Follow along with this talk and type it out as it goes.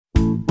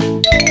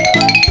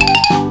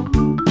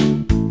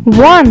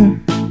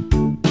One.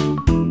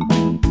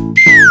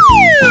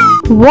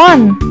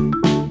 One.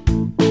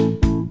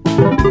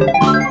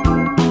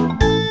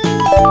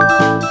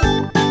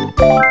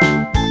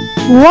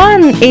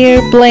 One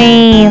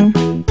airplane.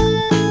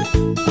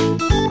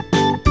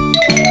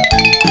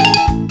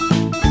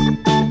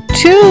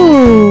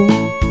 Two.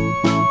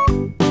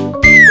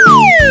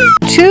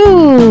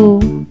 Two.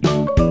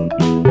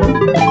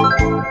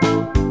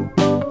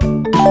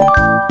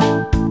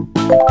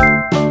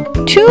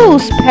 Two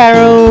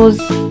sparrows.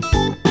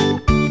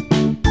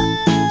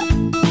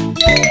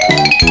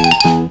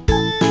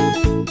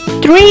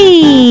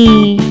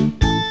 Three.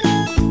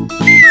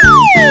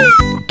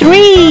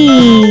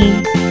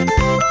 Three.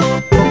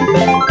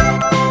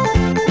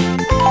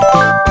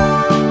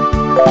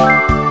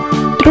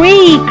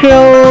 Three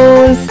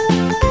crows.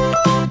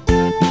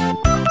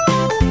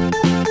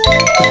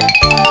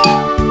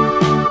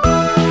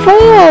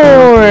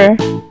 Four.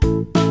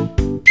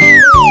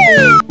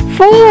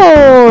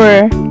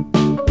 Four.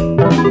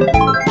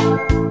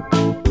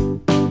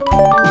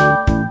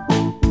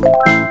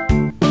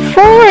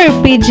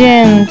 Four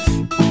pigeons.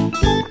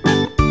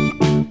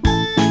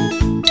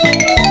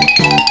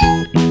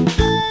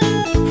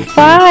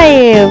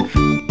 Five.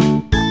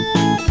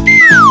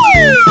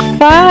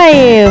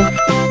 Five.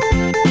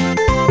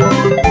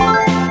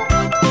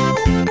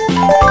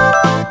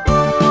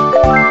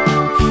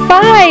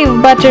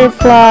 Five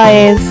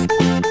butterflies.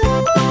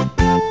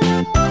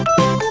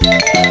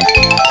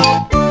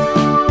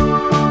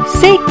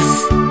 Six.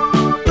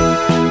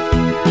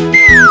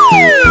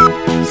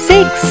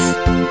 Six.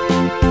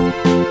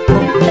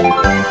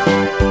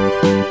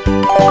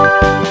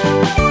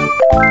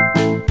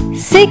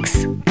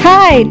 Six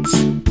kites.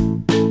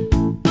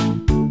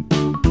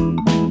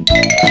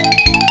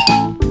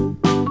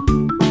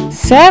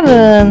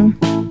 Seven.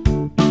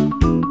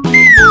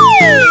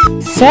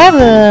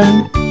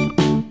 Seven.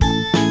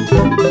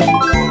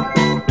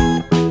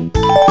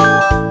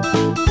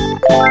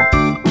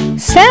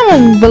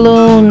 Seven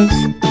balloons.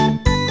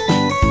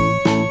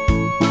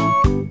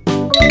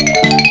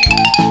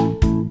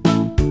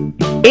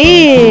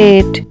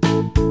 Eight.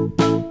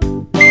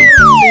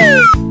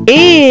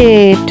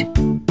 Eight.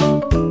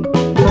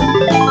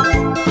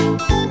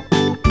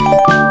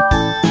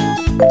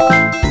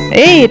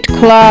 Eight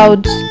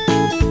clouds.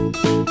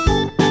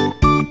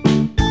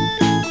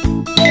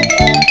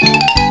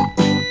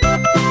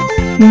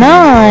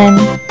 Nine.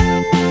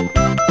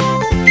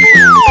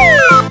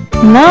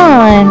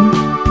 Nine.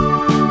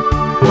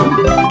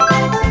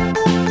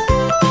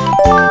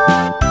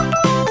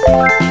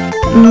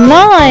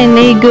 Nine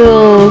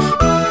eagles.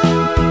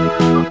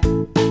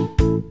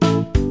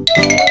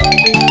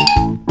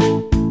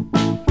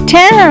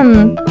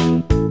 Ten.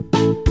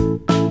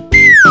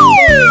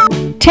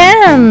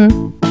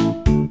 Ten.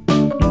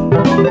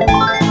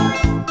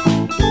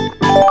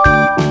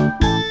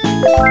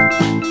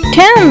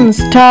 Ten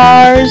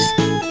stars.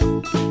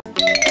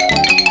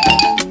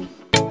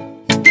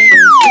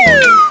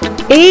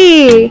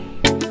 A.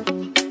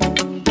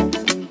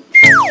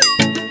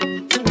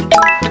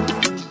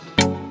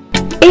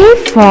 A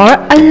for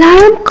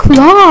alarm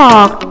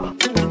clock.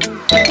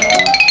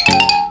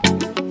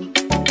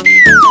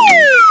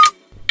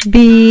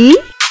 B.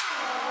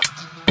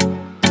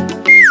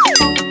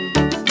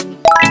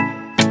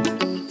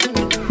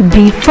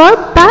 B for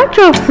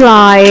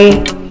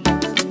butterfly.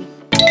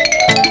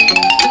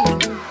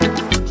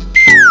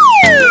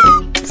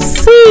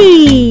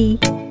 C.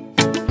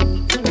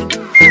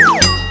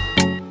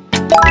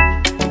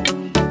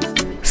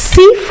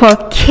 C for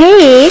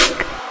cake.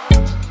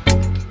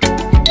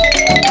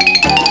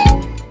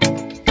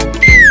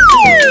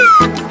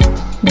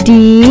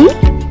 D.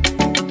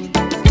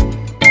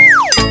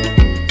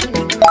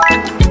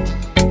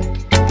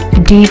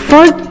 D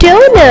for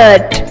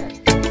donut.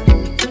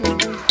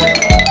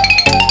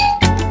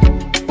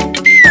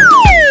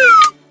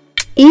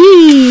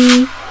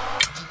 E.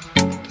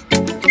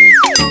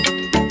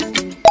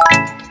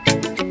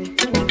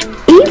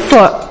 E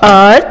for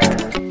earth.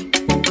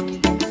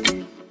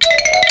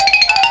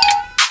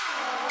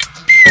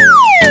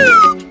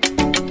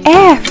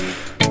 F.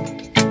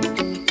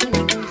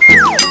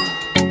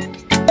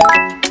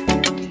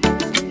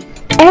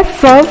 F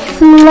for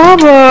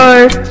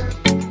flower.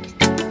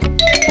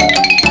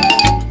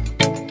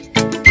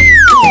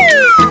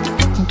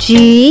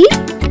 G.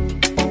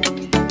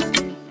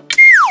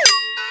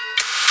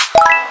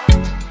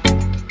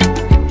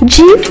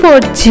 G for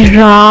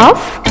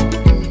giraffe.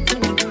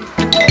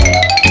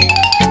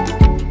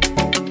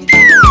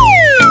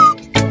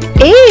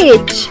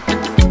 H.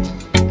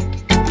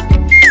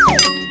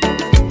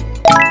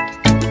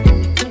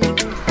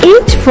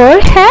 H for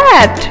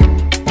hat.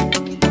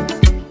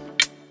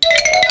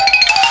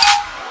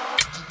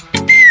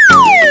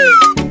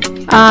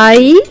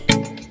 I.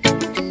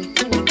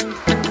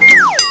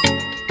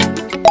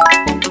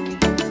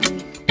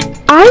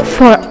 I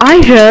for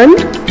iron.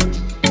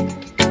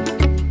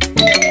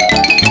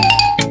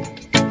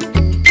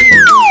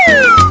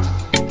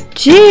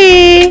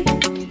 J.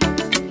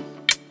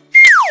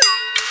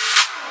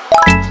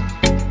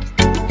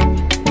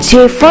 J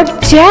J for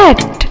jet.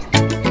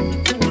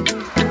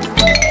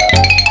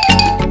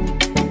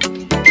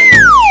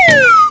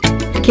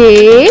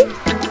 K.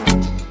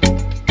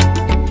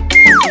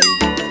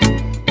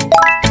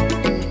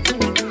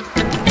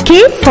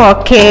 K for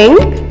king.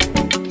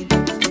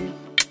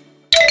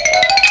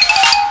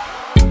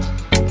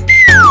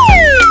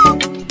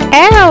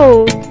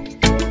 L.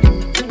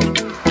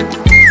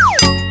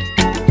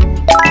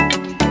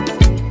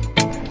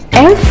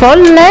 L for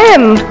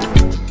lamb.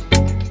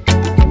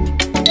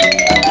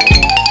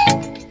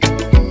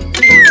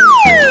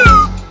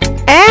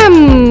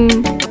 M.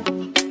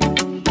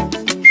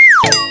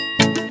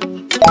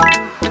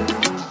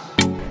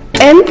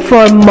 N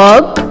for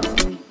mug.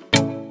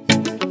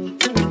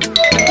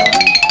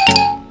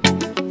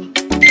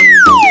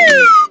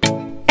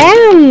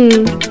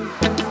 N.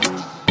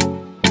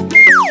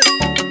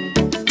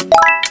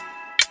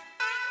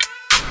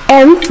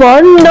 N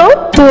for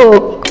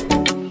notebook.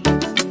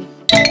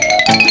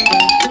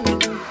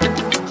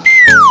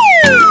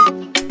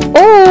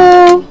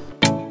 O.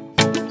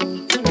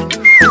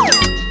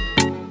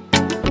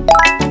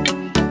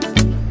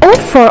 O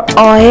for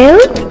oil.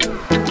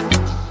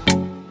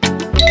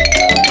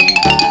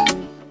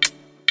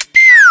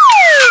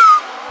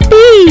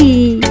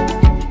 P.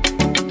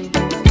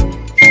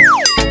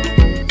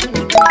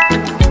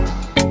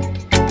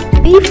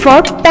 P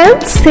for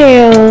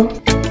pencil.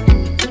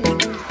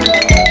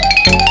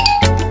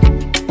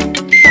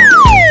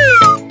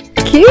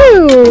 Q.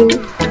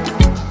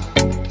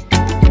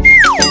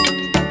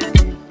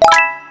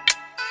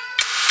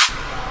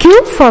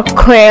 Q for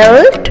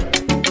quilt.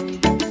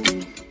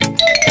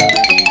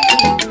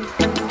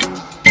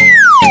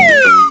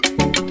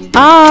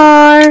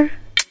 R.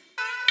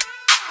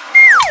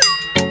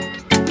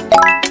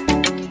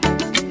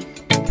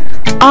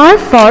 R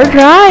for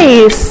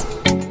rice.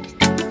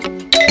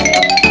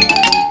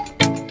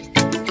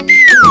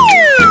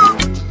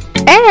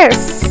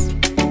 S.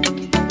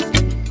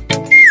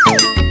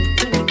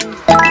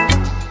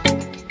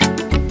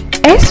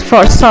 S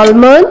for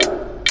salmon.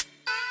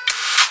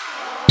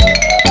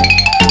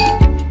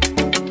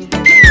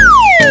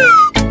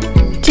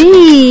 T.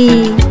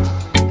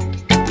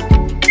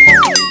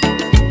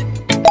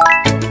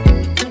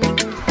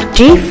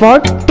 T for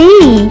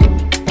tea.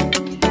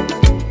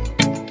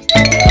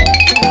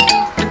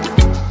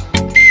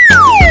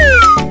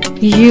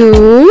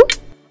 U.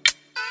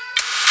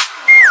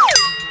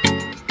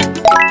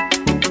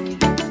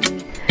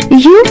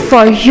 U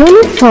for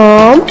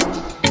uniform.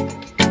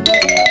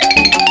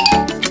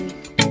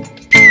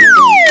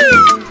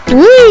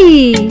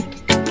 V.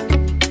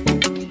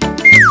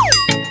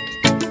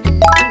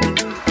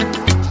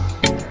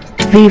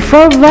 V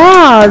for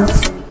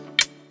vase.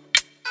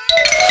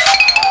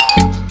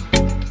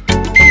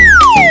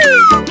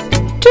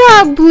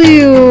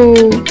 W.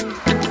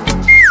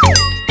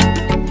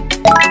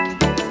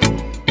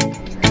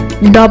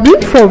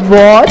 W for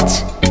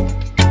watch.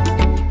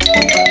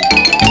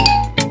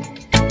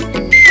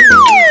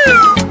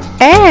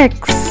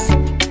 X.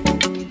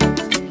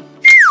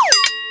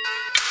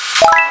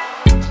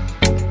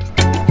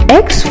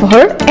 X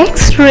for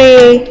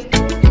X-ray.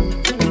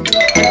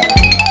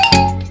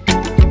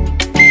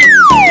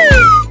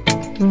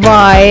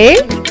 Y.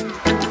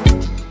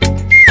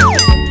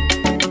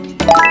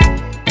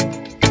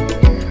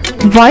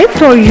 Y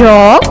for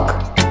York.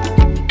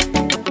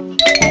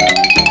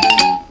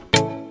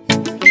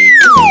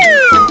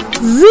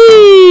 Z.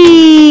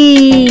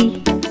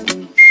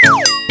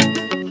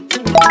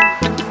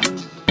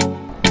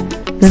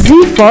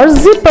 Z for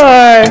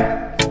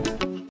zipper.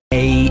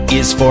 A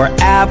is for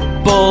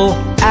apple,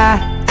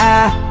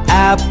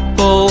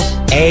 apple.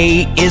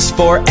 A is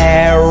for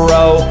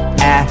arrow,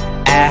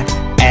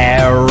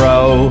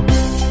 arrow.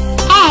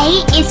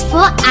 A is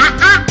for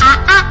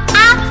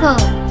apple.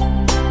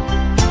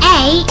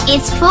 A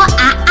is for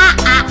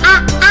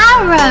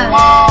arrow.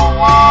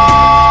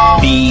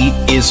 B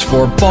is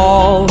for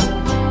ball,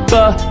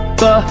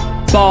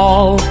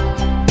 ball.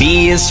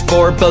 B is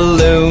for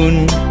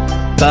balloon,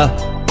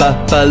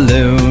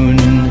 balloon.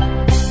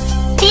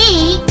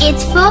 B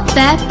is for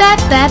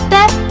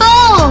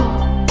ball.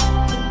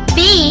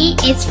 B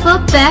is for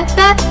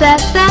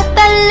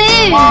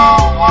balloon.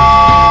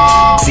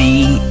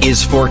 C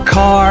is for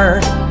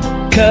car,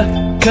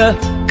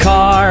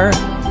 car.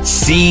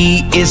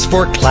 C is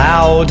for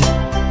cloud,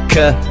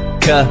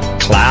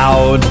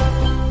 cloud.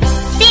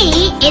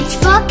 C is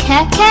for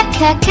cloud.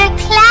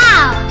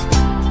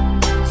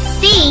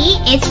 C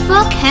is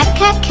for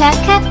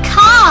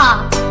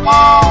car.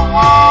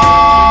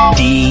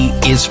 D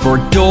is for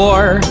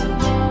door,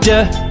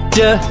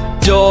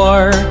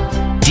 door.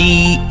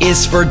 D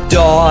is for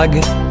dog,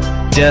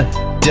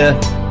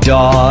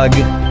 dog.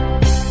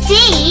 D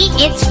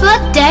is for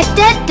dog.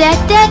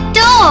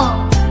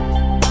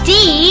 D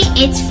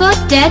is for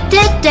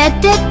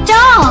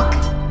dog.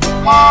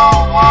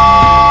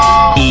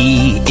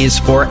 E is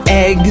for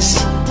eggs,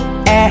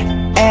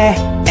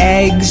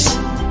 eggs.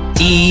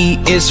 E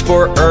is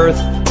for earth,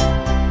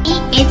 E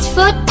is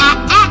for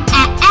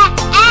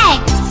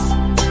eggs.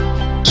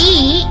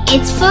 E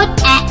is for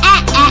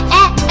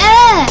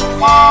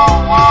earth.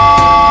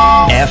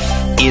 F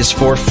is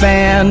for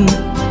fan,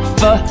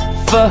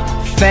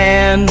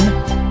 fan.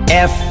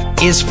 F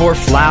is for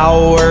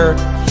flower,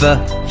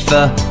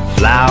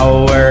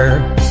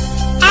 flower.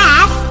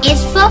 F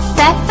is for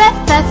fan.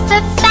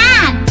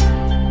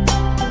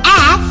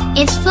 F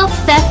is for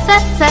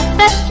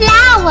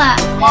flower.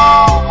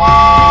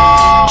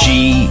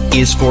 G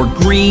is for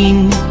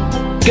green,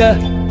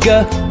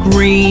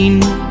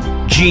 green.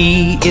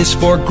 G is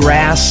for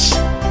grass,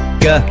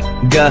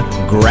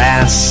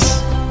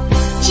 grass.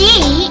 G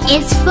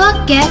is for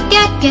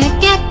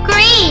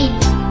green.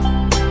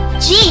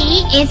 G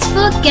is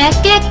for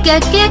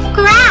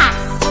grass.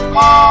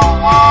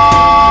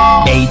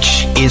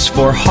 H is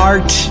for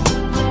heart,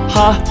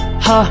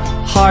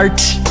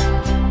 heart.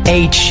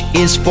 H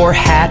is for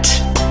hat,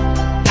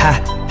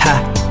 hat.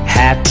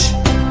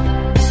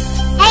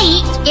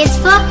 H is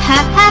for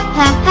heart.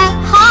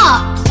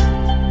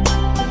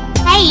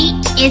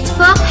 H is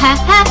for hat.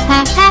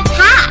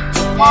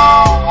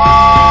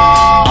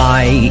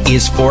 I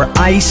is for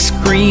ice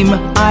cream,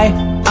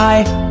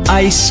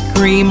 ice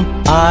cream.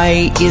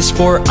 I is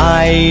for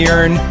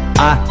iron,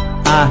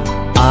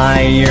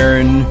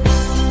 iron.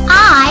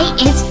 I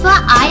is for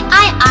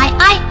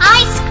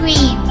ice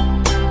cream.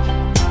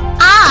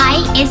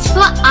 I is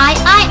for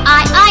iron.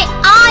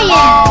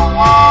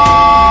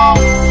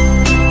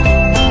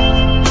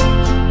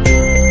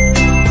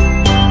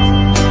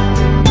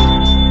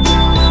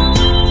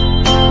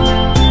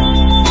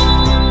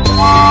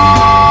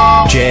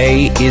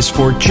 J is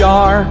for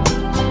jar,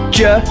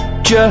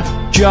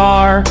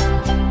 jar.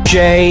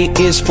 J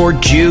is for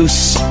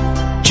juice,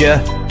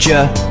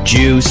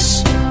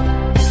 juice.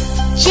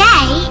 J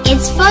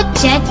is for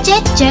jar.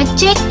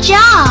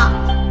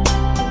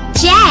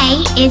 J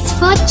is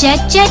for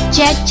juice.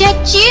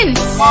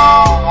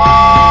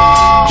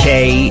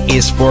 K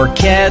is for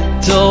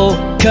kettle,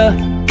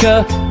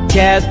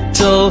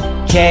 kettle.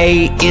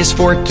 K is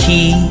for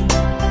key,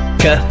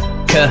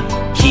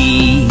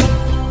 key.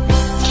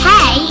 K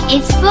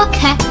is for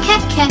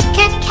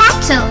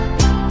kettle.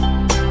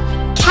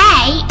 K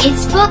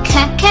is for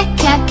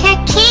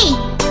key.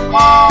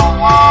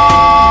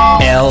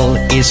 L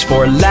is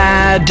for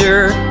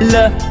ladder,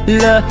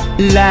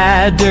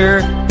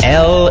 ladder.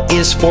 L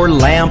is for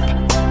lamp,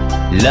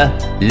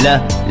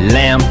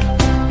 lamp.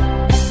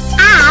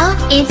 L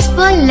is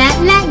for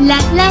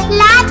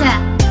ladder.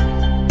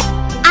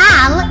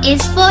 L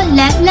is for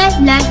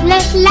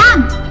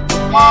lamp.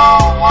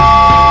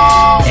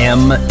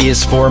 M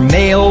is for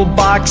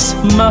mailbox,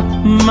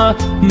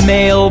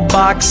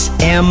 mailbox.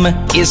 M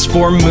is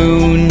for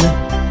moon,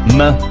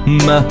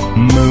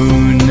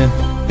 moon.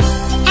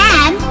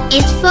 M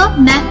is for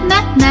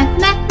mailbox.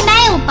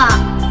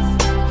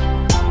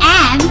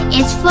 M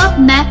is for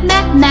moon.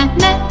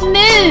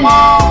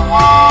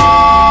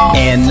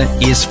 N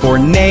is for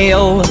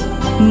nail,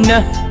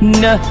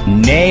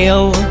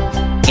 nail.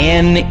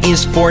 N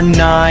is for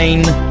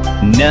nine,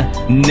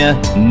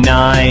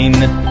 nine.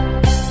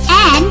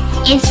 N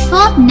is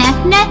for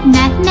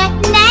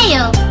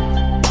nail.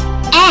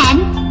 N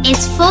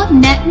is for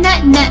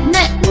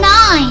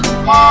nine.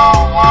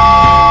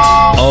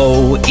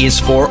 O is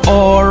for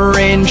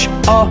orange,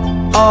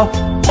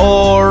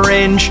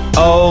 orange.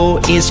 O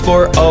is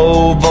for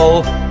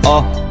oval,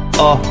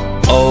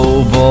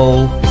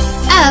 oval.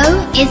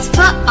 O is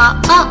for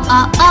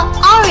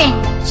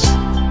orange.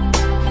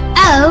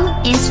 O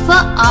is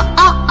for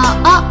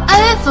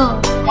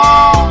oval.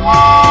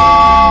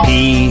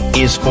 P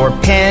is for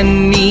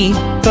penny,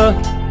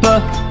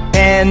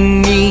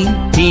 penny.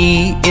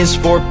 P is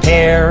for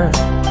pear,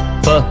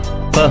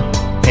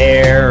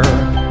 pear.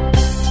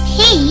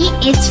 P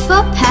is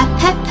for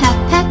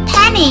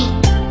penny.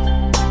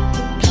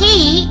 P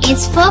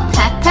is for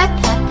pear.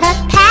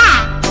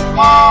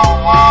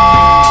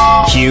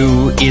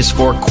 Q is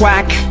for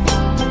quack,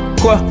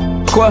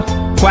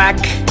 quack.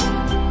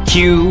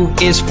 Q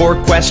is for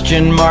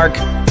question mark,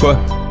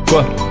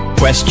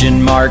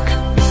 question mark.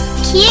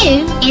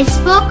 Q is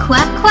for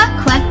quack.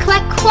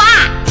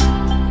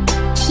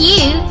 Q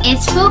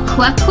is for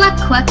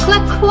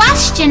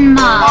question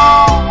mark.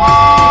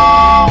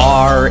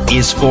 R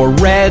is for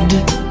red,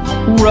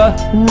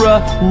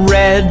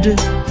 red.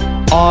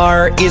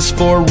 R is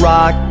for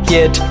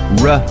rocket,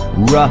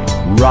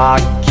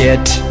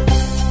 rocket.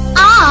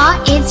 R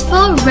is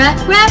for red.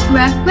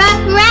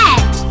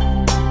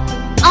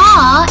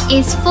 R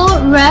is for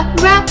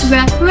rocket.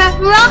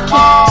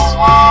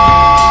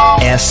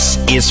 S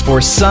is for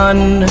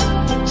sun,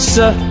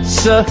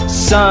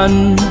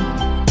 sun.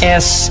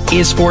 S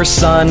is for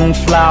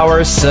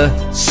sunflower,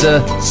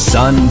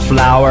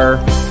 sunflower.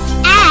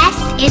 S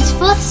is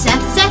for sun.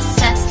 S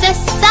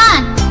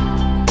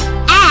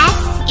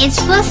is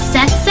for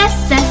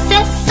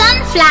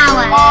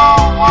sunflower.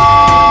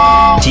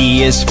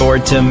 T is for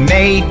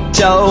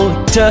tomato,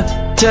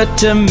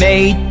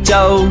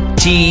 tomato.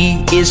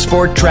 T is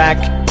for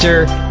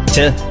tractor,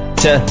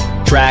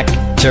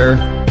 tractor.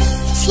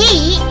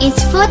 T is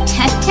for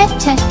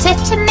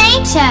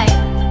tomato.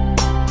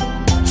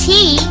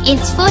 T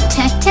is for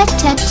tractor.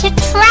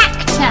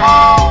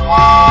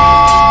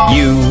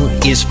 U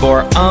is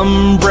for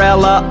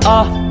umbrella,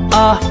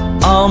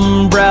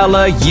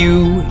 umbrella.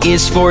 U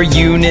is for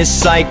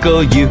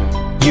unicycle,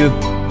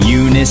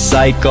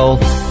 unicycle.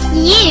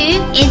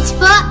 U is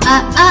for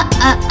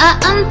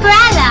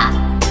umbrella.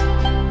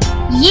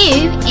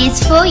 U is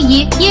for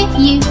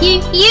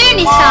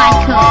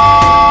unicycle.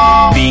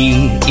 V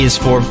is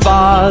for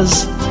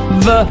vase,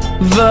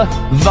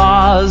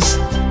 vase.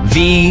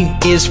 V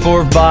is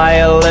for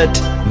violet,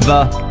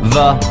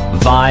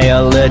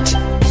 violet.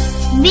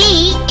 V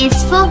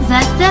is for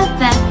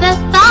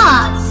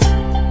vase.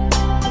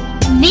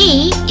 V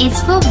is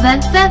for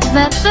violet.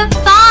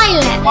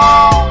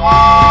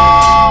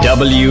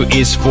 W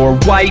is for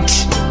white,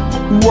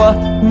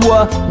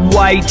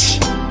 white.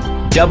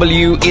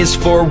 W is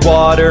for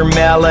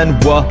watermelon,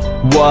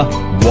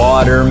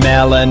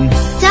 watermelon.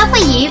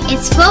 W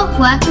is for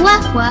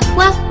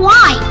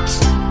white.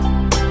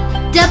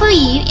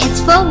 W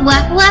is for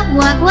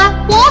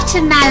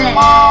watermelon.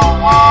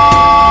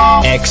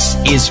 X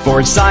is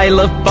for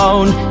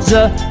xylophone,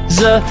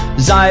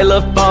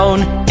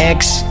 xylophone.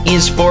 X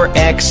is for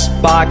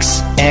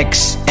Xbox,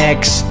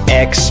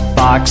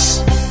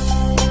 Xbox.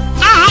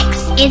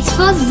 X is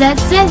for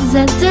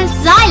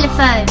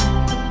xylophone.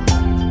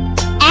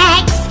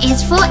 X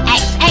is for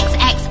Xbox.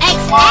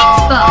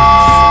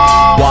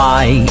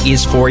 Y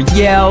is for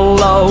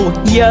yellow,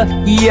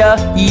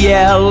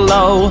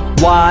 yellow.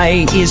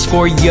 Y is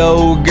for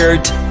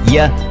yogurt,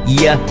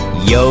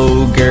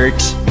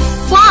 yogurt.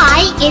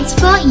 Y is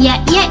for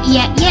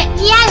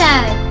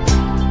yellow.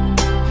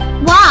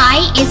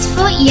 Y is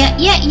for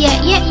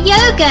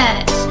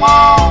yogurt.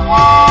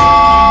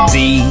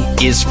 Z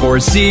is for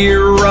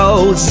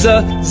zero,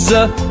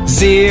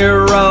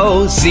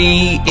 zero.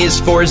 Z is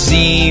for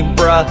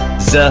zebra,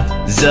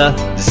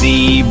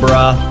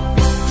 zebra.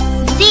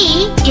 Z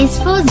is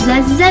for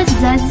zero.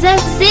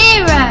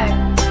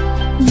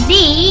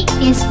 Z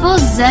is for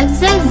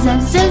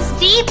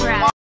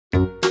zebra.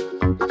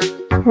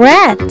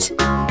 Red.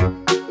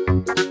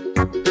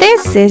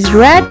 This is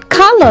red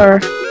color.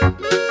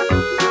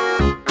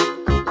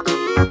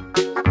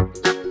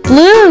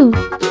 Blue.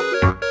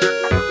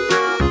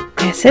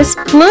 This is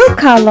blue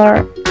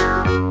color.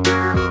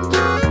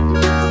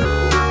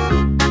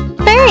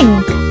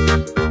 Pink.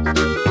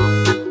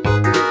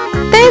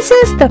 This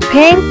is the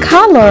pink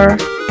color.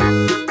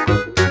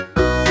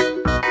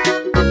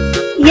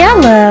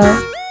 Yellow.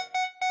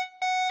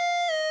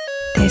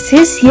 This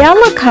is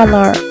yellow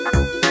color.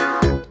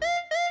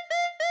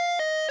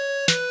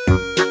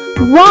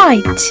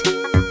 White.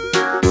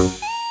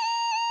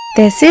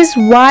 This is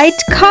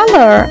white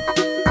color.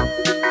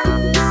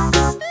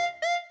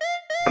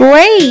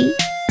 Gray.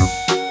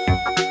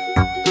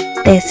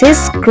 This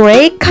is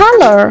gray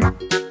color.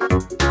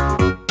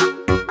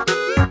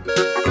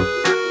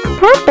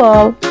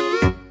 Purple.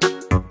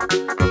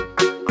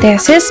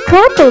 This is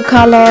purple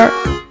color.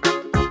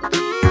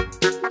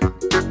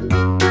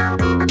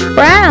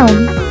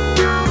 Brown.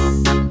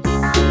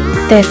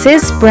 This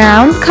is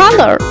brown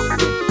color.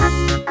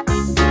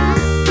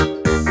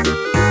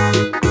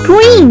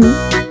 Green.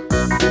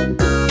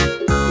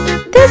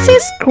 This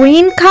is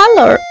green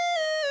color.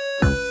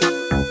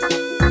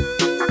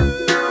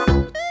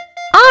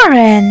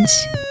 Orange.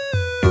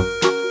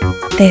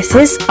 This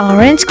is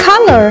orange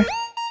color.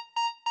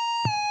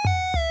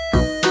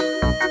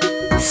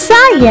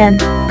 Cyan.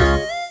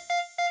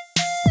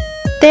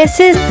 This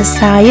is the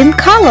cyan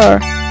color.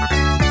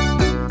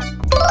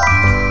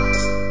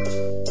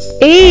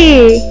 A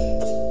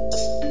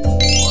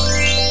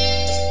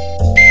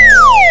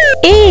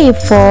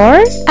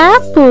for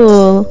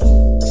apple.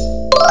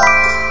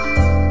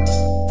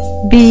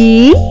 B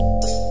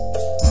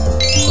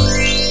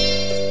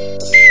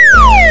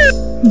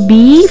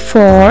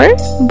for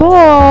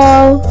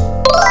ball.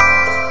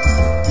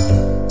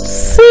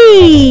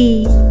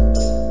 C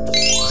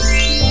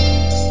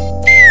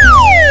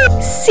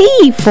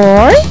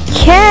for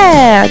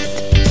cat.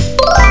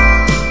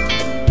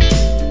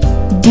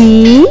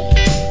 D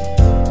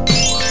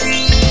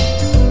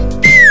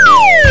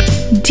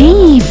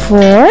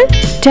for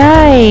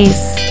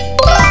dice.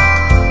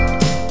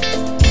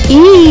 E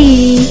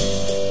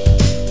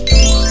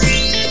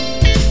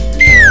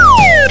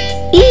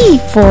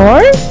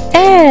for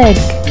egg.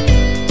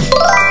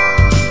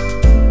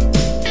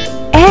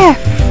 F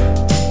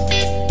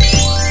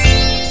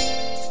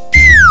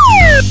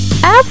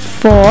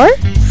for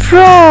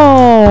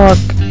frog.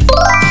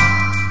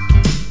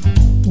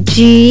 G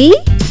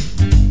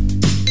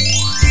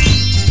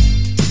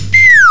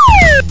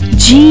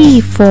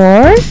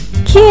for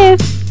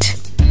gift.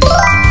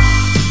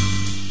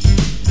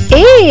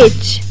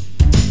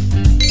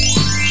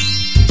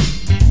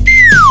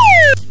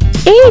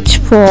 H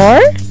for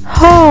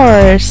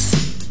horse.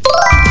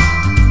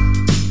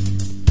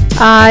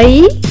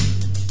 I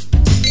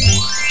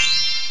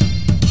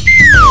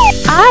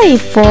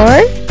for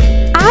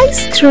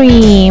ice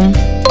cream.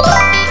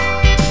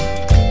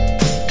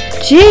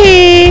 J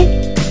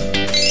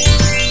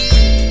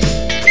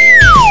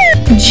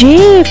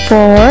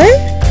for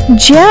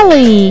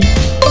jelly.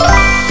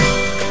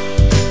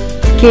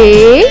 K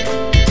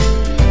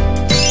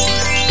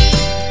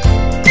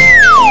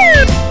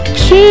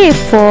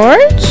for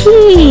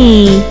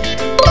key.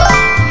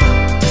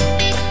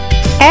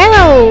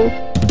 L.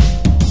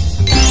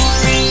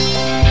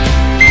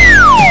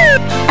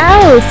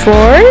 L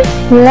for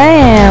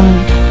lamb.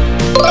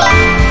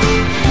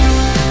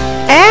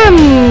 M.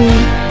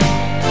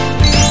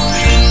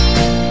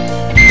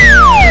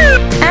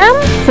 M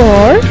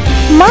for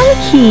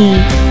monkey.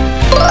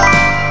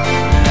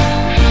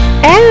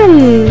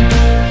 N.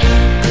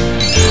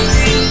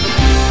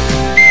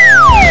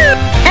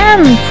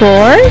 N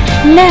for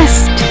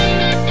nest.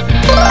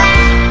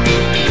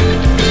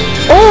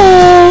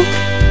 O.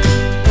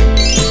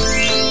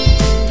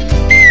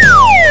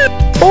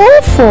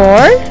 O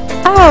for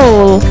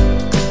owl.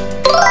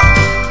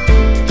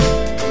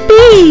 P.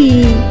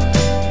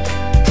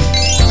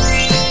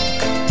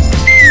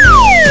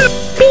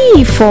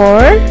 P for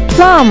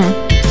plum.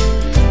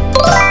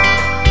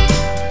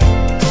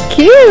 Q.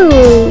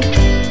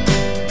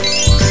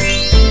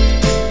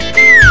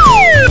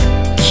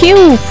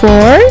 Q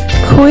for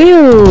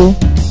quill.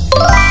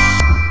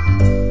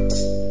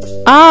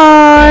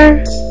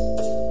 R.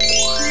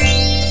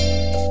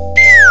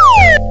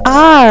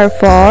 R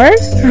for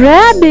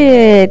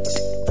rabbit.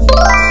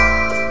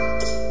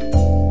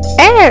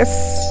 S.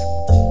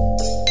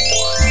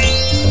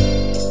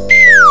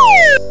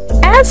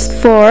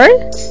 S for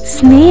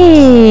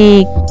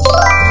snake.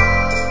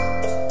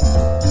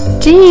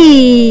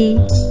 T.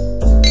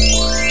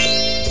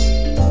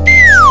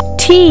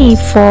 T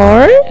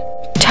for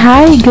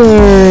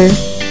tiger.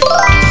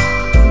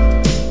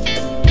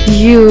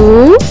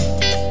 U.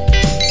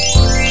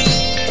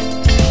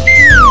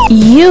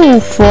 U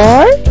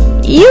for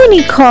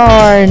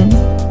unicorn.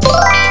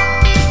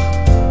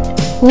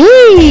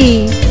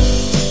 V.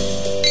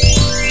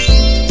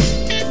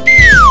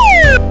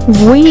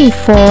 V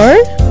for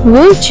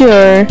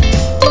vulture.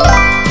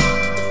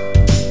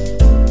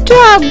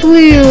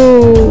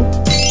 W.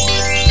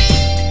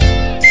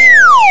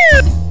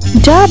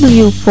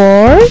 W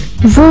for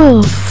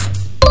wolf.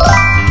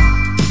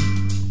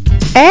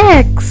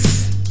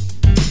 X.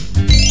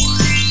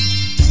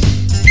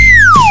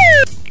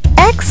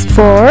 X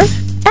for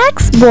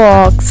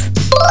Xbox.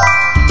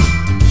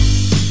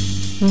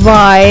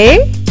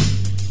 Y.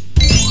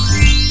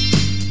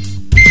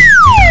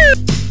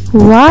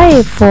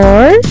 Y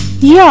for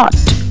yacht.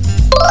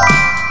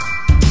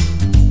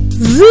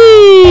 Z.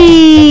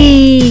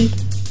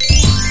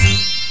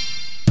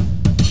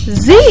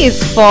 Z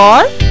is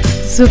for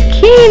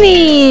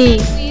zucchini.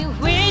 We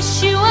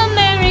wish you a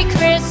Merry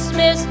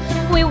Christmas.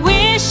 We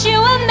wish you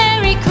a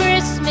Merry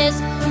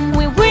Christmas.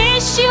 We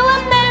wish you a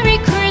Merry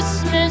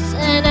Christmas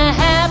and a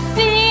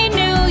Happy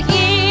New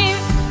Year.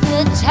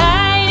 The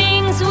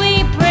tidings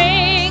we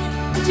bring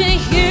to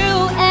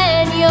you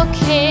and your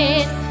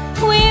kid.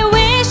 We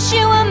wish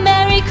you a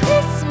Merry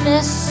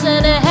Christmas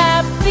and a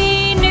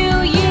Happy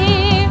New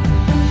Year.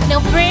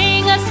 Now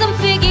bring us some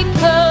figgy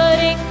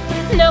pudding.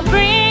 Now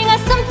bring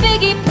us some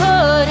figgy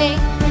pudding.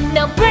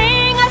 Now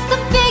bring us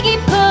some figgy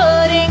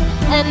pudding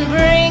and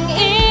bring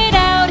it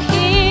out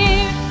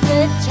here.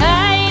 The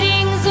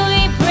tidings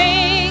we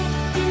bring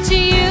to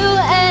you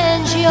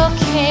and your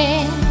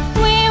kin.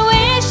 We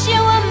wish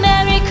you a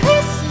Merry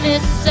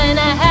Christmas and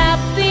a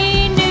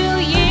Happy New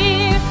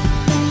Year.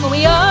 For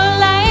we all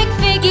like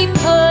figgy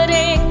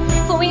pudding.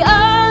 For we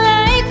all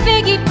like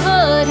figgy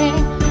pudding.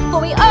 For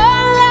we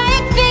all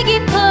like figgy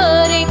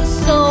pudding.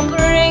 So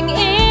bring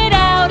it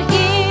out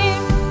here.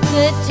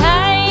 The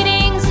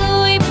tidings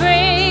we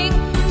bring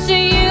to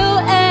you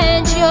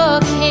and your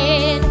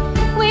kin.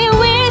 We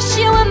wish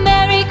you a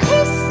Merry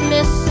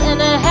Christmas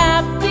and a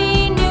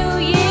Happy New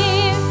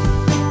Year.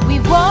 We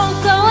won't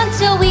go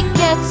until we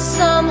get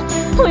some.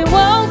 We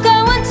won't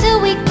go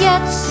until we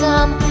get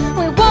some.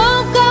 We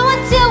won't go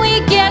until we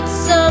get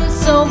some.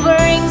 So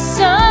bring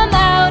some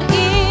out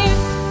here.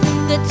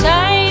 The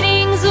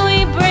tidings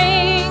we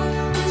bring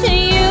to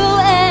you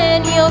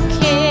and your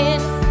kin.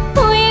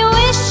 We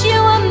wish you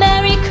a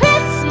Merry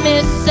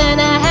Christmas and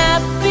a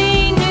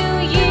Happy New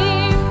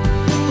Year.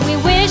 We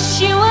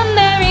wish you a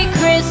Merry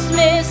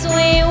Christmas.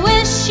 We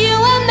wish you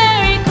a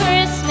Merry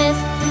Christmas.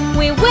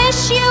 We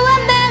wish you a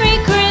Merry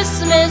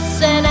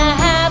Christmas and a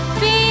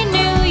Happy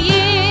New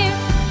Year.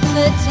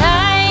 The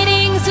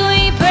tidings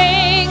we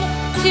bring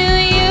to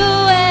you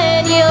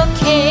and your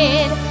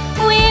kid.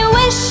 We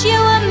wish you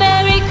a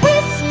Merry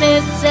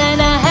Christmas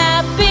and a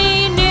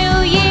Happy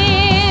New Year.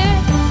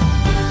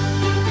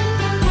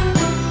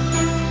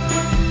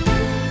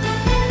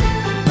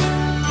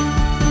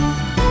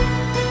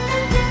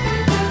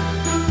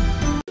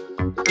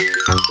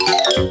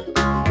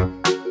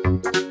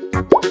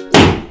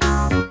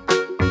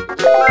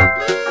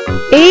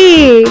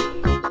 A.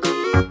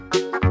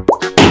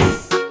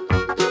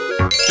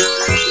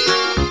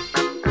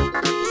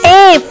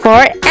 A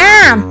for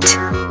ant.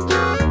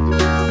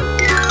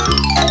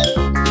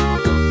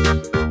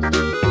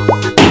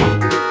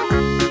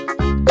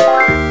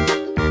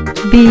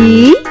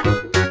 B.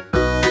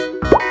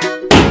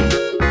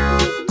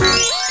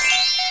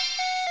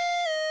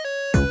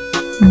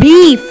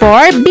 B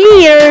for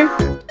beer.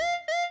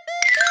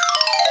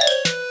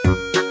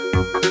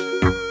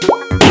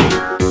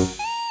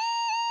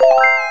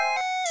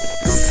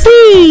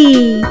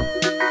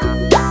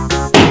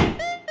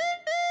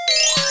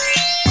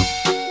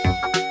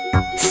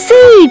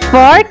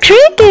 for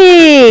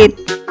cricket.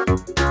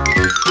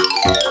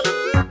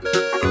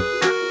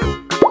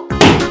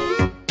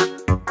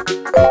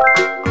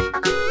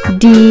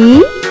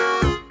 D.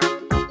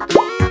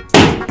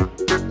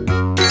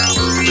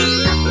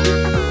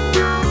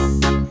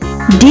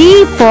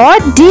 D for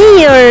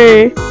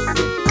deer.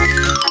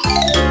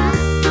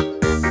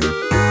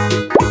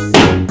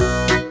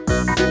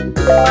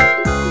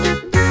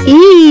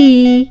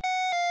 E.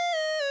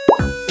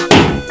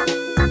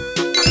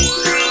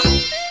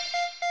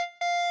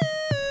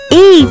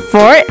 E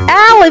for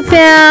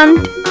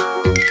elephant.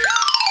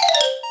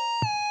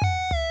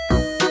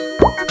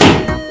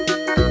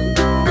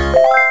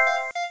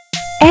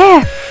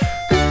 F.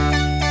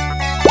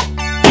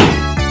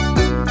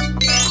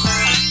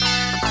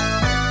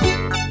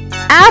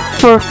 F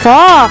for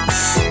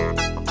fox.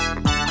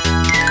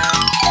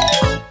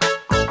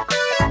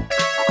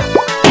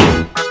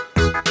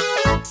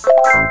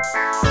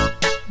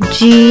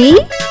 G.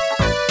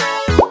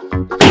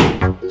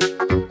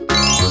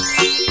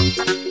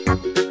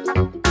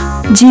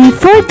 G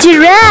for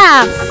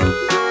giraffe.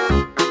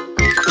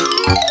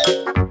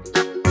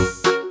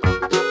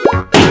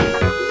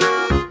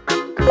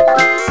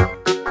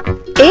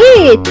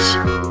 H.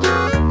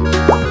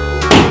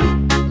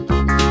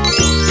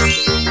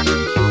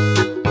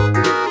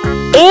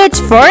 H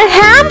for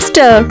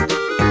hamster.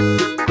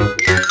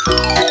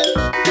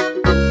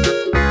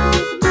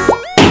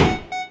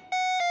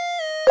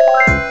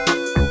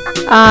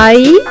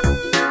 I.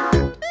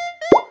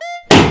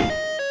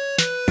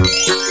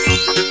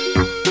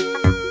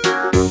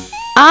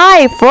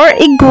 I for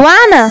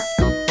iguana.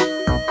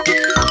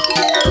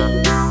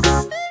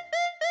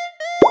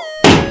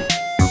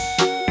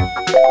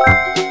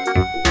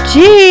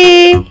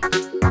 G.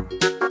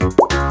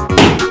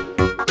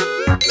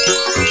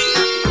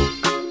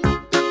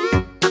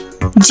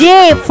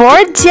 J for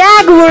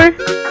jaguar.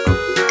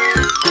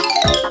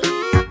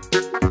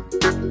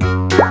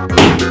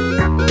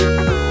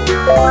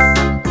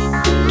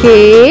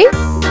 K.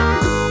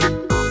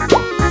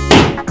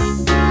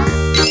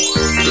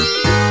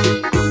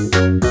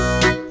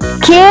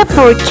 K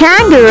for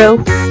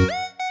kangaroo.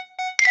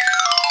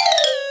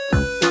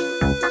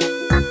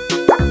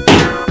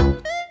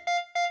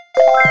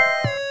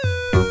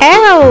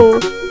 L.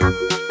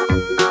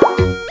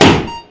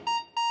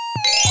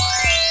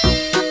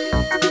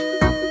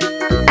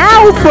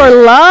 L for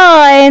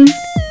lion.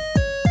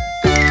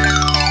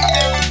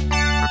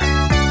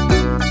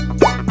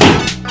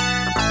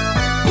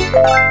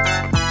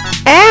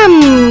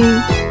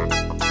 M.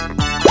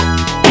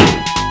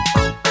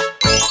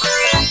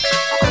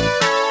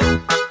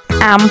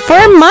 M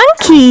for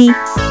monkey.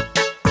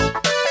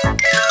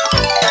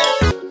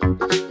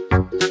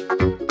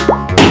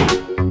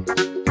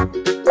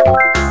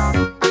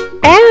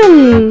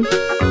 N.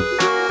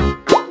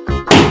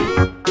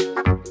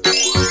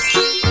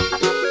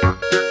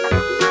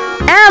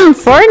 M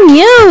for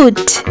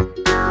newt.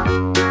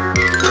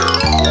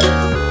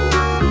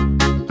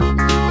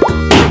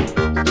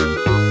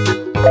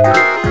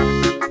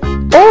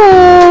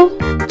 O.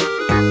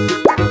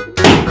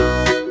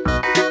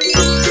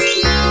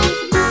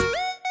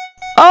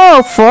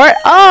 O for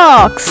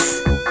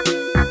ox.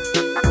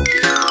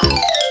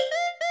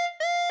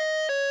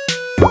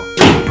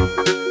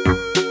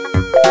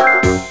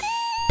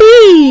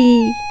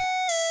 P.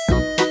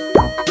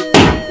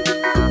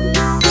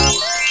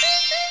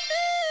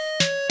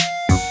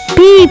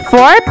 P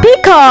for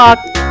peacock.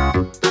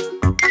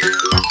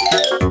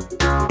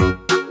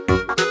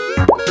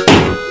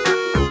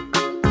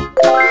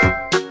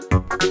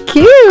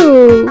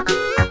 Q.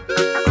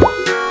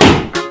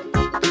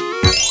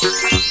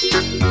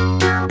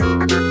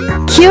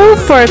 Q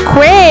for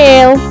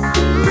quail.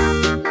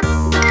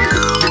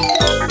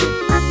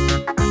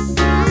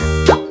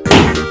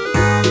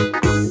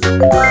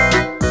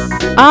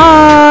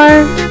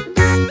 R.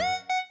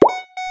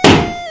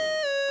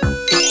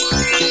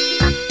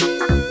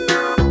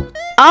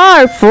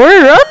 R for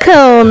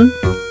raccoon.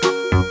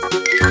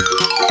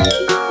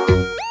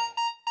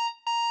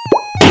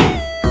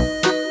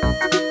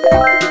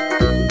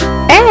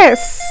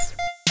 S.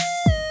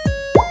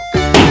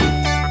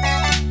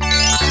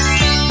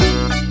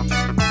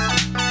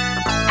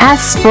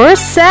 S for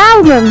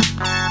salmon.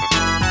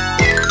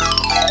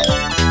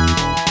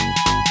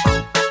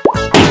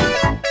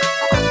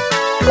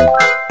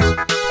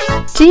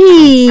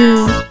 T.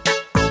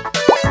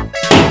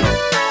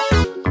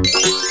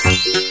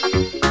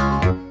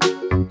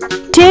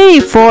 T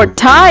for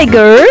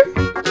tiger.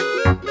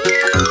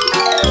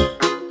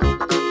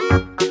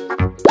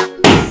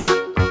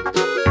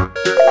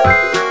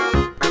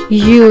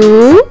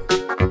 U.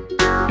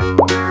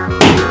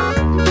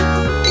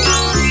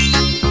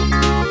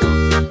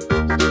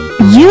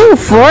 U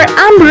for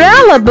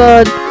umbrella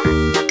bird.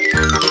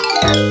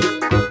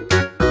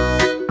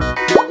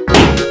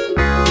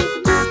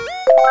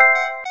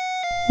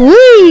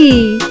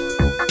 V.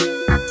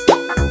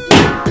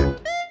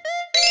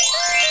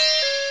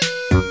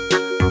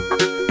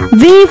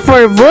 V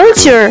for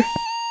vulture.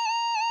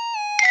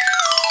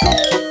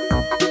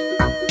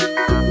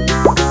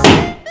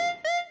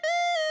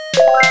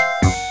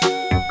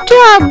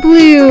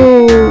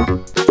 W.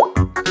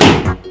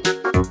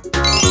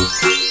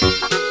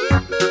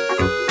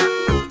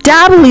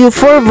 W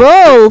for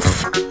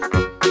wolf.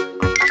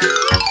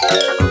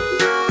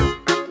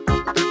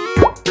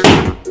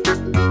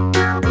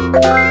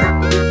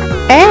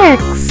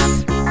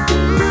 X.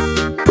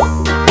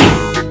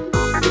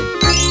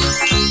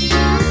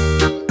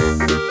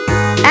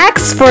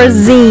 X for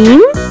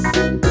zine.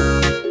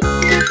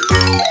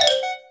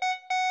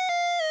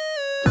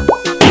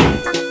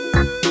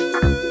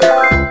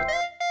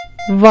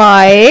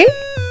 Y.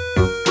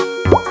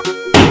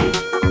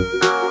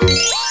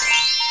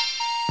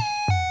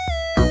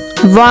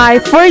 Y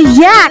for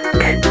yak.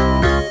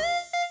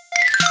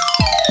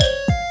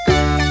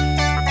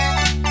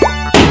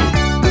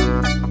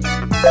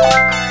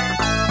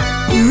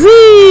 Z.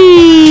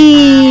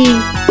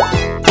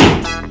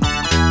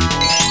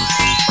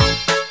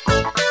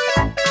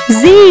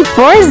 Z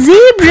for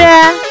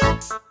zebra.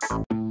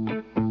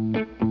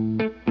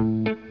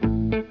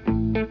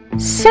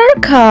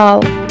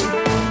 Circle.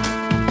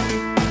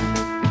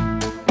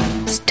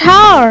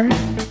 Star.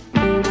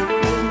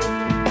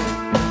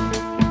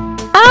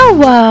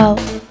 Owl.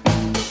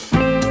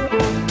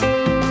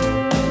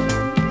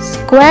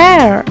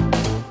 Square.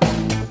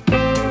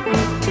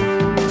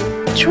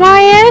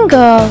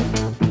 Triangle.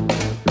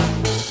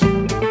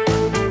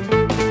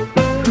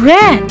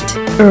 Red.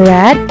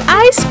 Red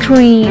ice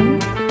cream.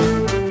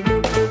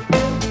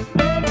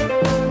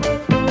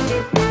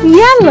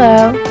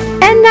 Yellow.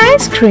 And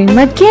ice cream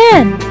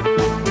again.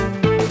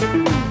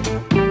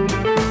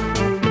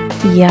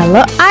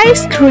 Yellow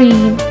ice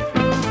cream.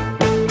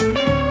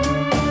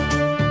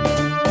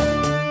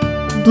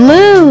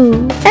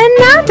 Blue.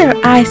 Another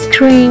ice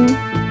cream.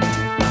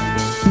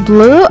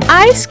 Blue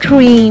ice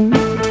cream.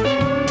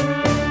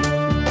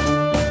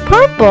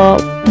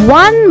 Purple.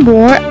 One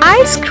more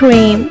ice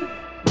cream.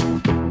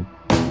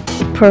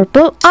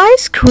 Purple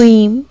ice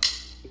cream.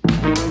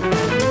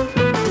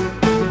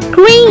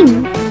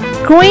 Green.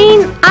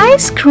 Green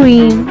ice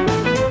cream.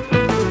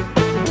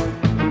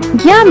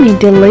 Yummy,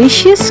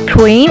 delicious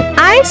green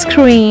ice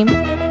cream.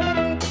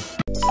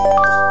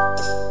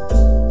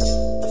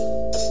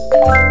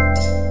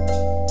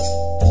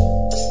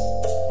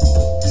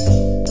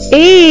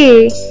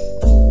 A.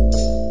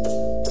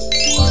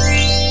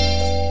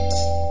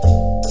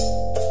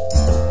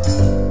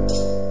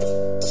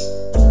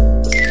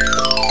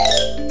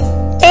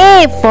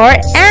 A for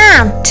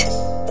ant.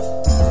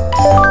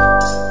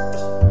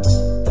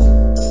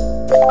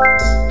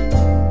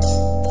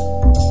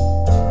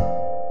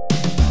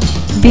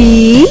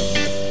 B.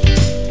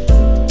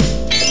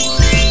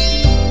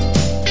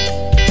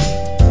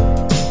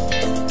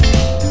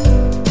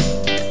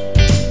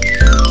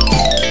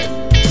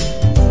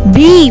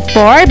 B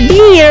for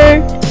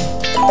beer.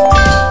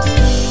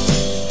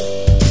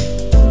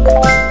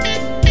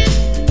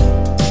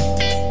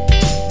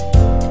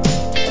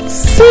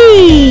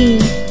 C.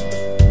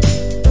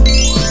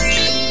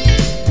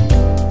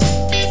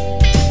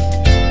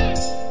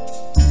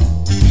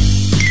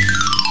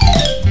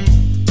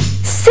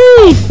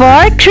 C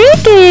for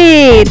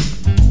cricket.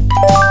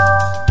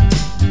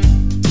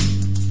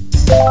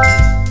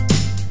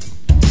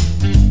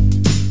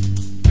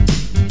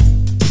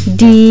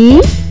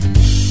 D.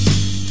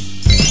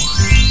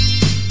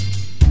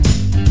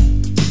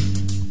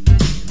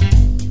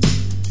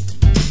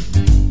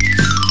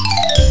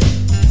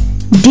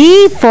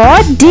 D for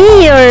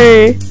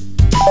deer.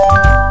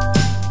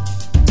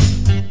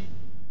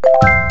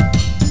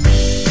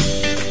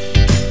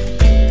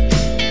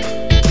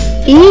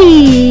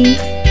 E.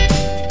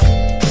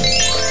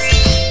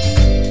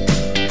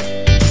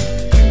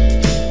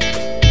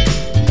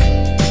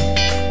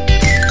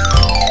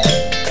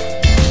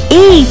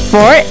 E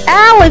for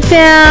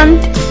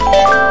elephant.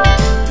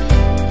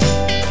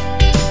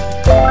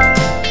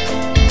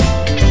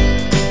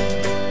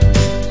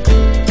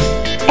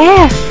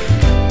 F.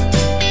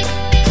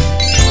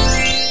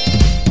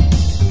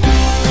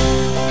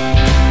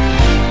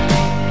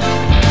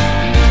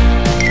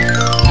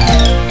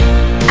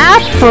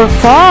 F for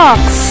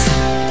fox.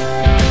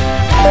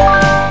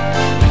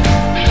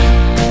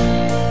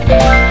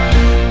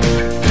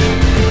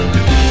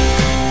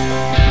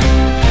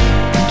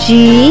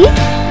 G.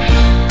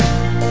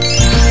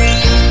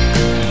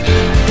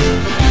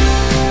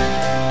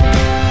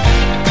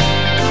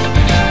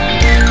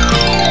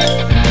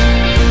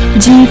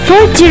 G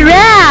for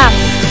giraffe.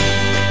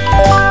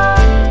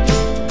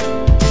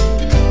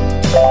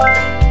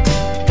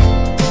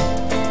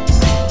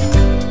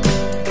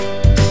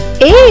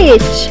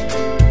 H.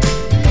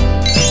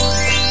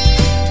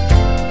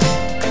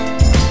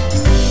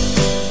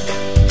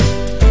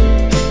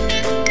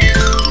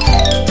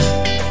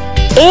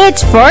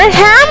 H for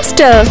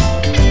hamster.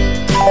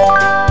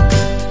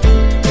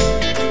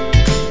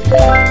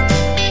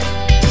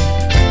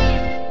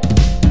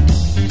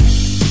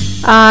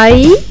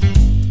 I.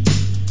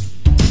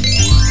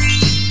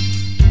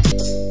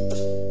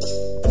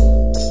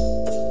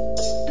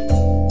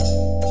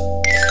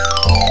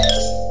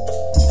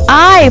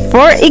 I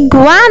for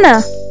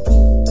iguana.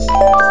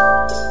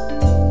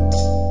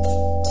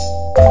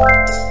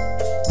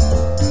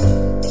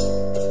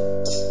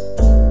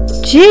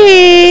 G.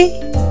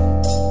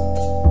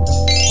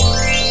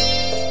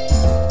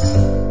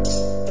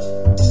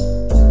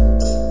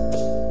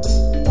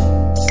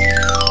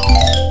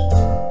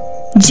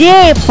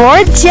 J for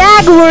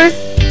jaguar.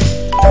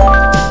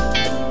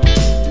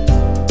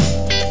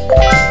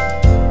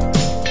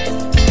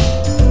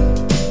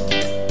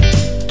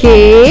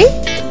 K.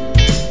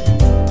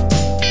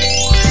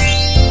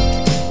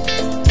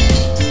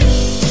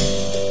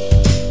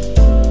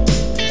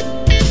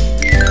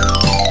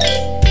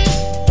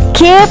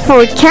 K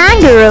for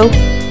kangaroo.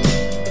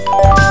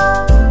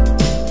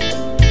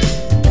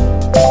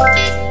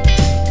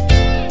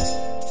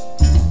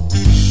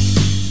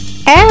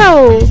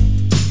 L.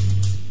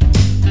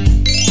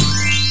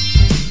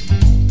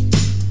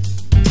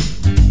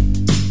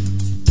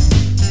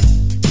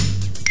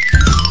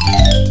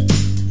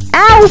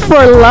 L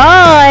for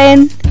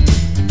lion.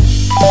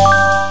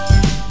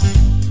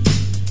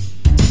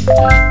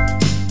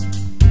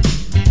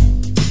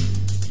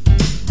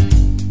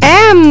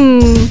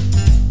 M.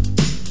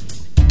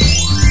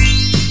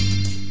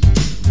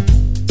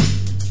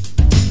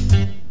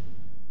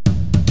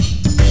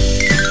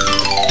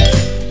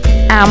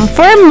 M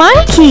for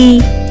monkey.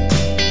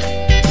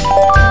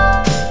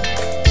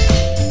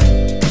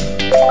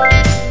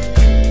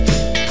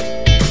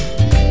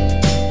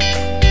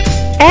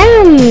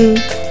 N.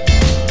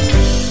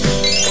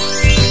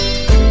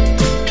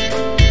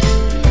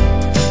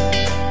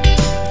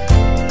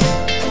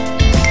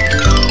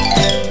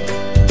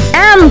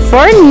 M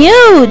for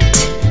newt.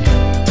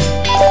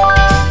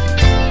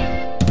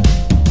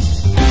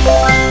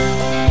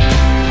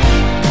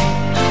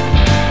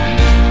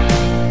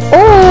 O.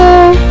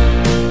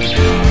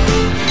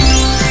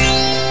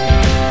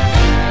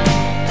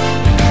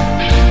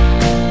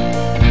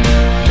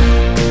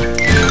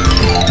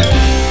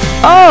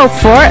 O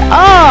for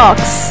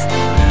ox.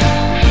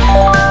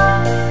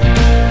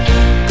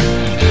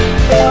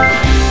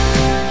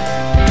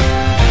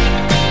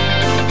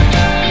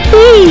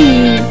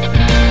 P.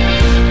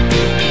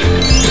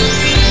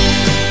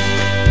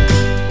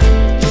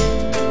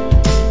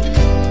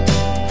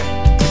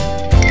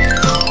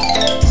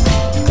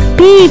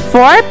 P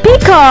for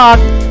peacock.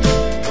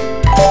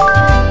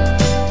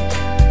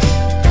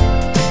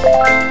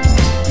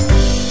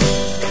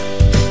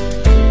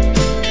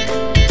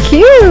 Q.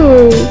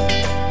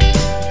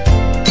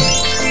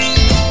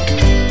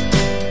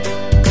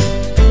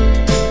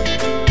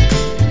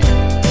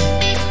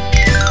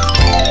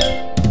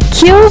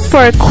 Q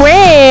for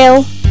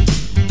quail.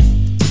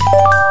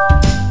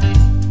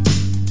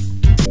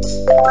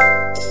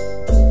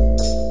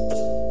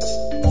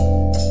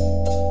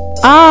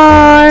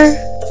 R.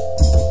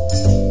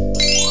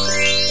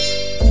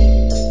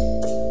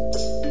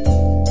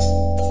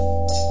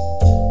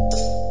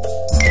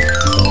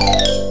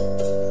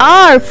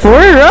 R for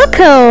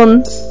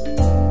raccoon.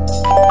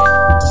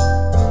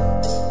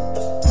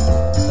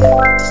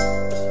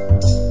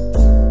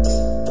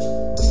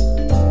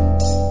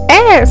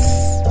 S.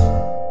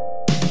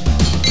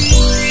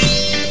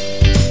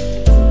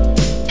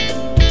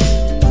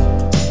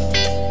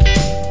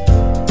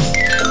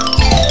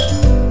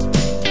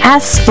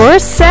 S for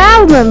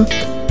salmon.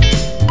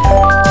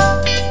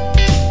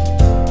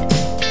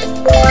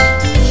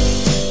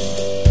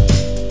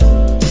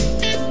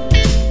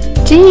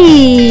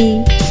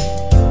 T.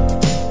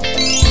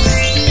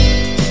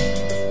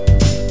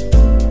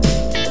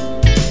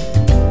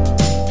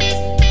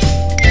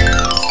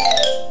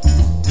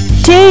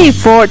 T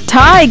for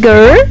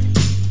tiger.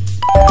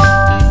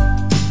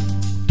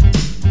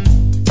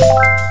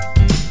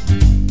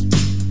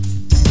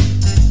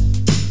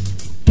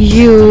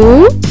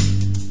 U.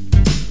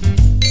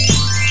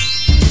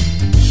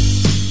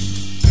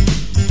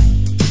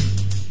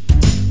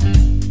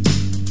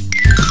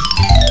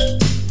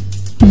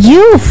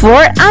 U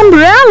for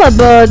umbrella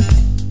bird.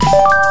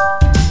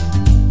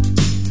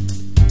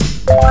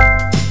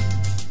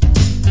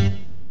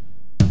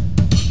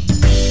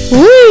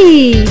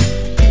 V.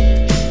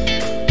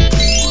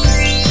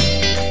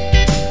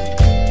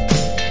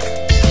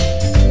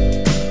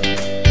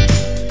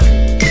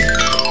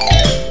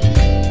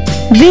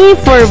 V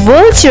for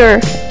vulture.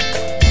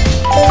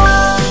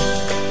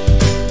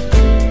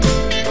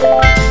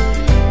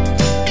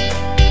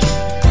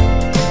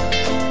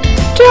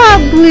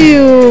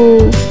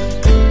 W.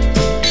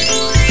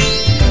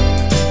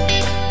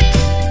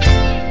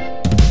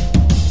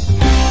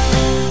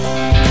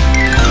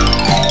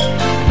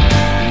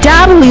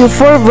 W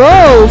for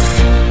wolf.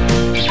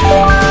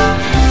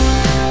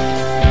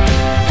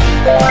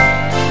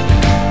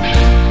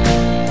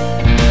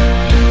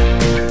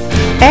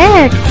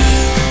 X.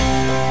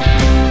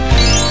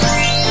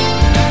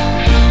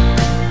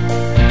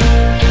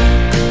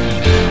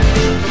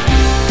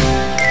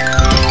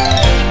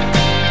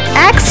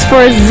 X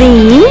for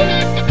zine.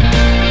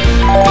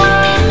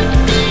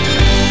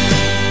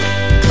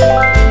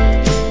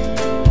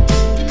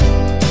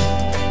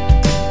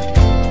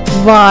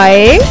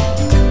 Y.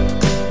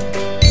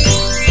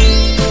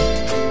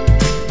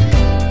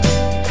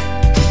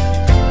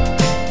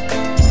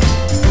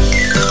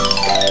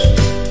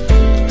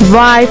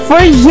 Y for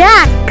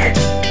yak.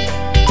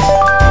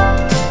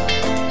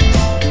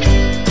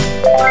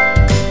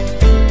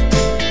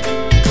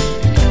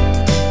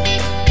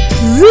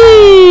 Z.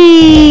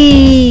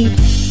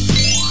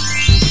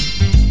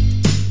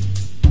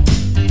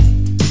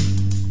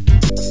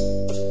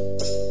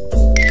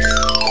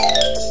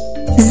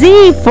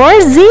 Z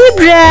for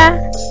zebra.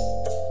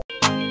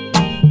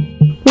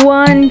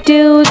 1,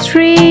 2,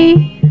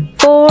 3,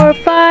 4,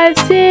 5,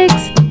 6,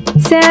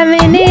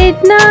 7, 8,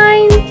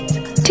 9,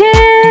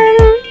 10.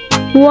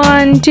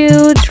 1,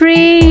 2,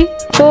 3,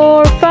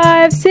 4,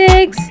 5,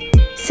 6,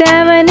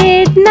 7,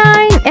 8,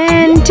 9,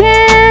 and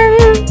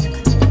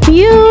 10.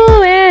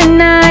 You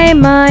and I,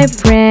 my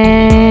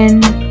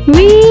friend,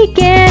 we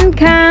can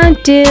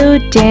count to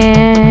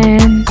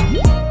 10.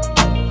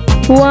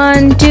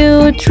 1,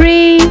 2,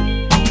 3,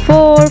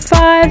 4,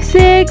 5,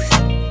 6,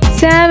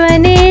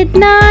 7, 8,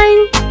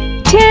 9,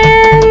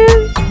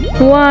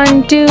 10.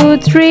 1, 2,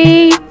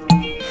 3,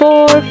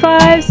 4,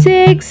 5,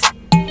 6,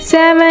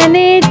 7,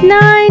 8,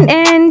 9,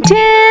 and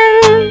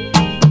 10.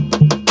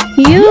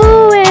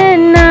 You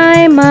and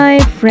I, my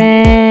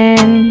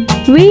friend,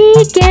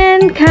 we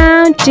can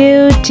count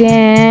to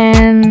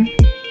 10.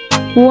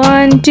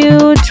 1,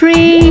 2,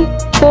 3,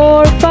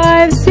 4,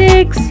 5,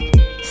 6,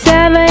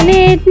 7,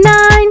 8,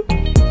 9,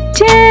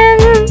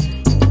 10.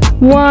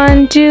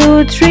 1,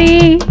 2,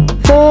 3,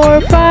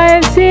 4,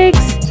 5, 6,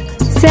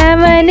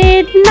 7,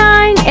 8,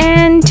 9,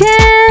 and 10.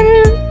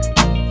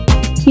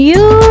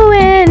 You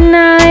and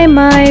I,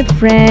 my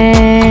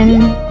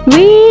friend,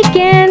 we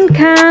can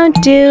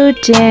count to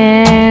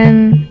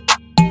 10.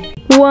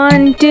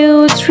 1,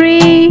 2,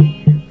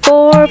 3,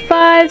 4,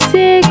 5,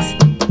 6,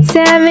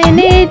 7,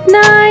 8,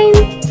 9,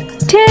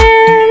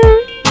 10.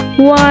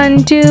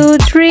 1, 2,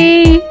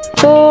 3,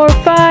 4,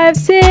 5,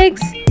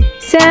 6,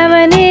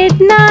 7, 8,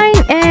 9,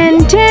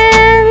 and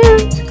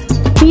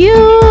 10.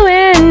 You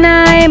and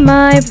I,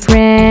 my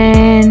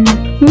friend,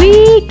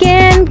 we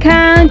can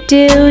count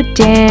to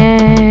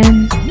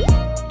 10.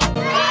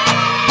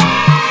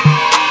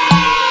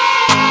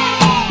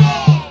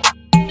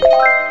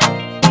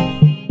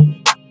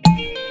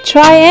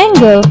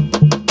 Triangle.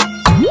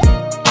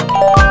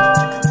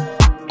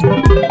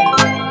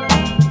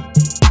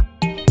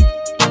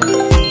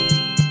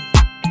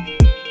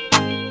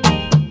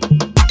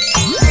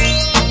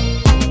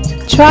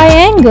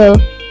 Triangle.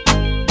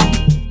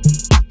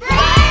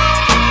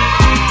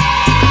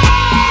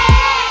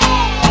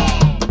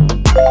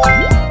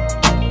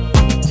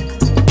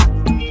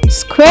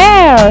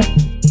 Square.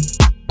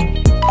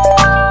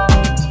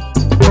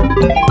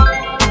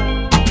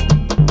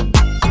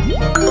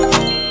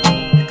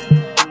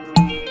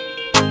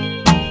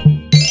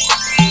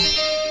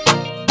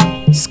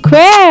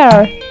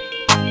 Square.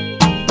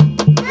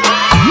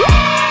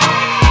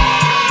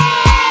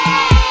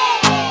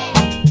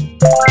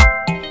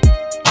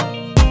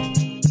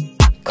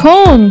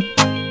 Cone.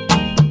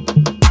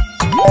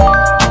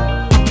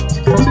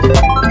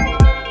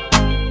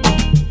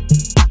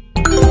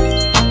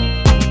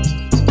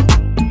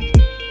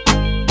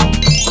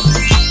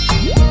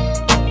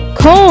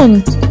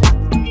 Cone.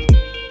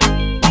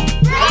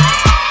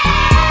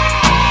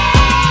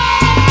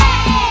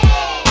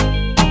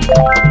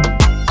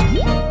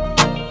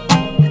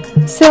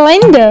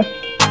 Cylinder.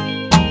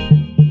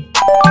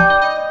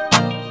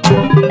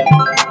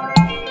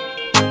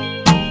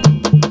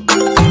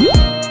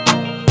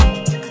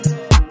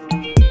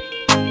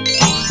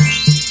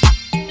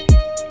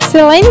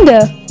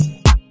 Cylinder.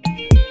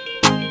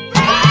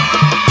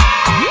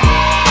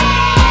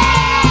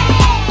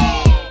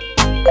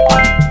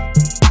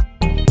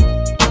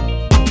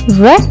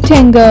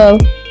 Rectangle.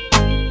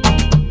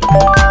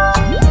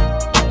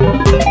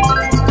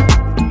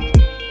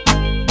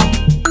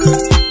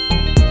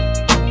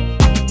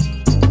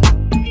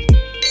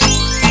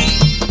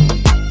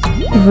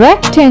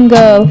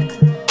 Rectangle.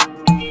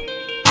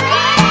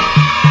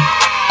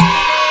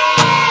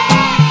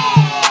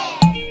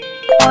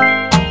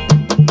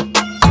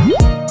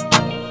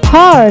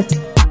 Heart.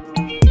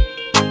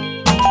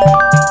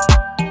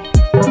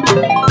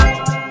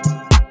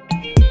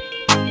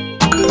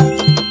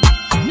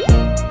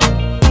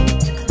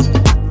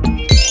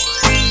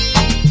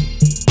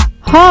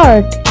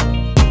 Heart.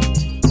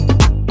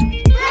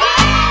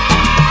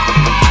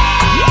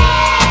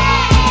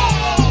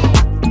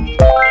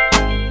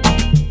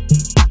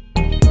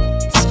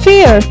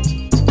 Sphere.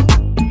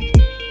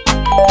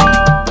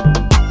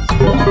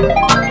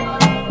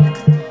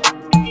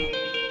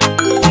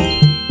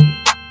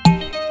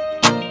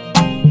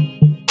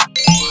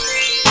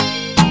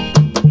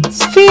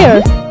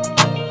 Sphere.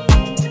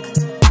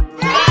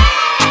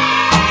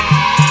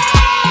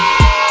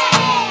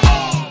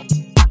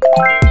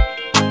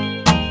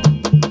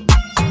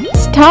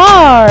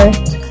 Star.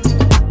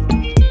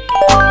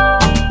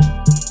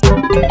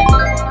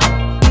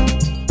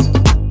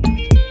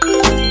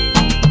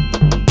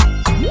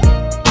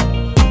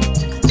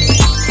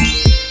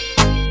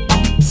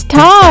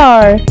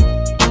 Star.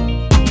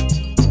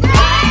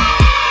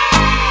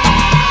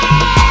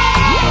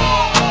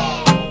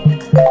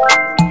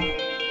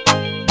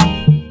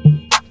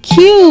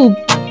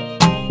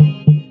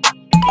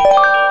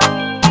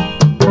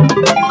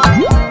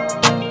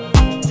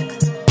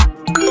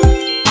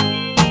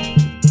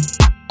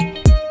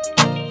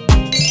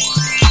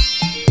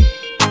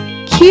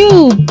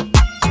 Cube.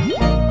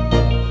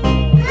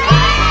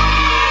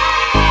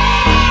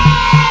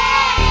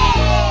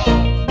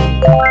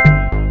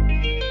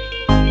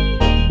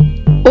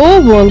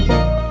 Oval.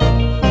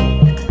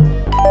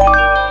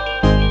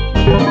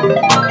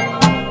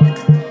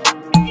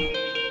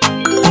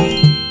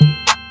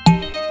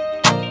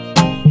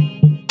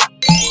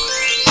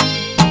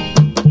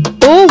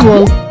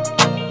 Oval.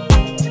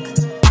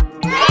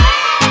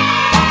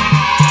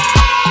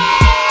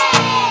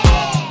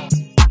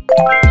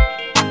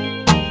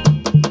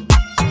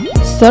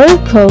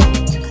 Circle.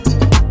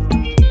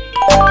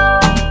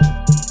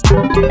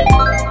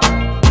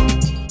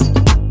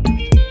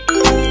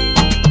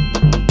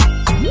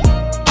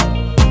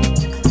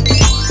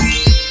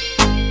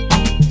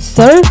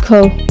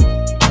 Circle.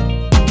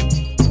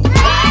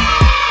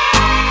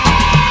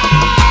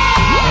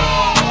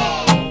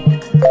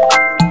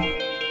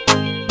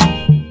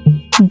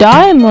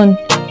 Diamond.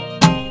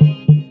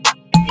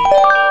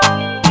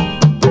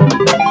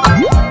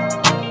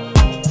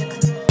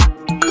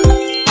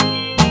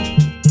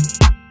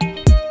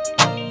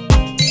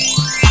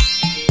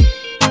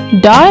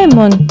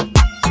 Diamond.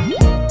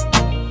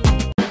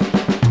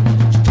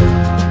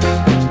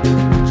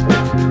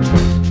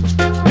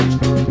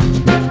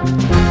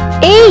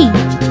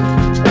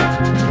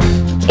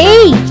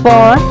 A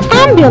for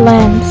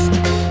ambulance.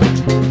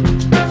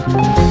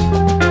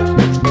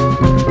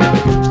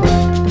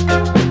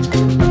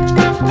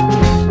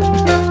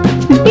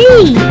 B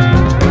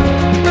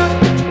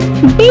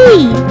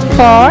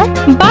for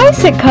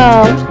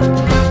bicycle.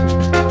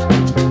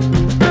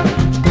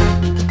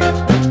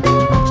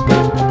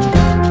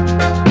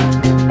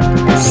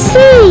 C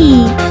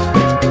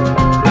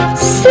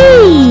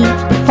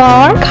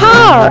for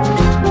car.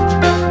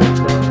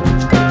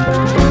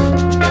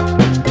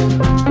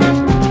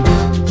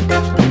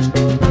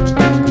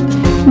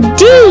 D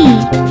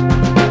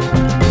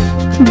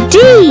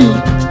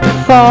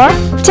for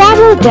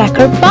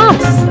double-decker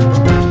bus.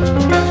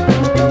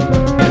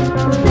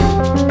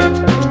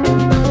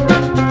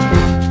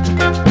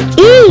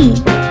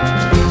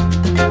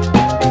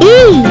 E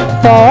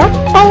for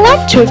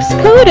electric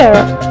scooter.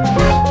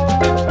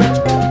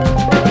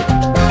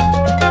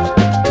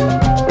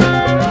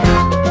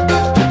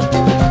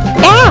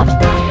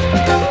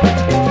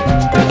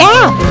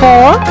 F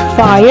for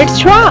fire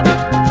truck.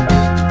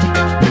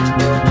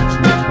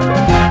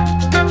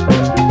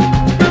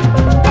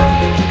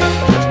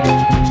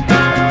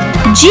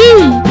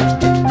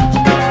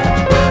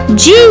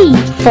 G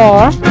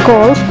for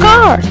golf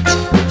cart.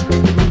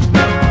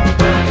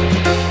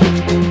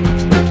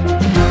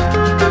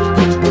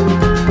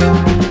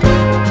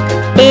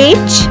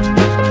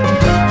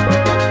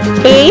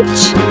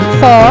 H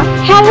for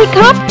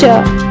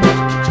helicopter.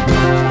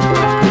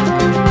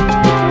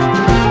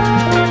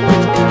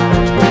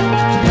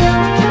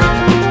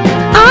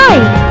 I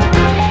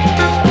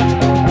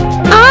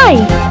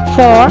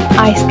for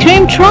ice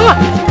cream truck.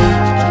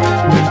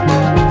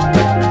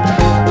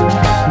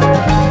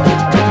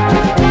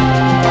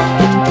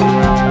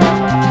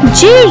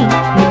 G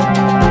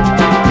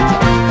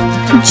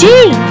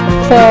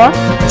for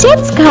jet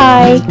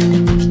ski.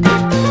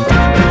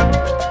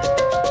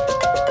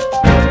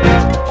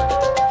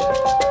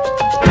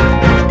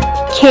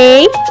 K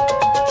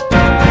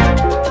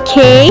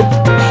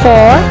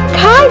for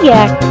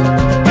kayak.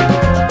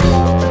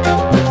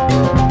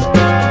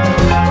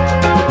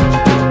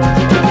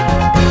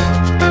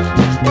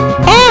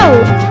 L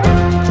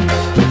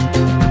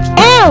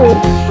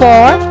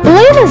for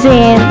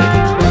limousine.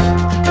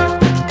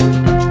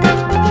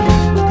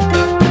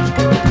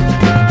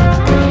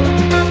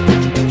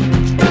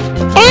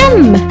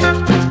 M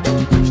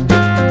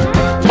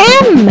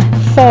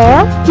for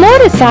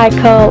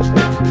motorcycle.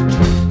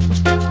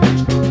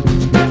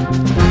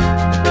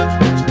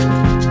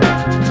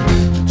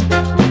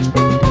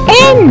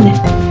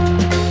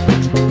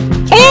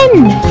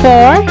 N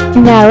for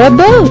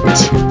narrowboat.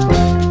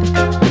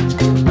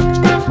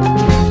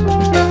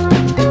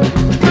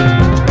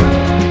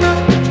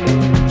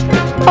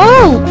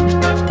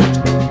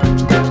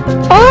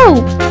 O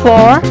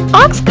for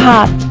ox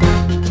cart.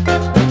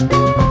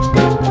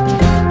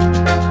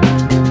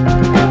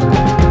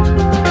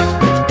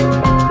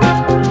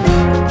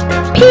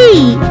 P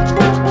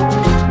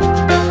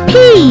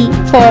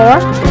for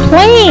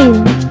plane.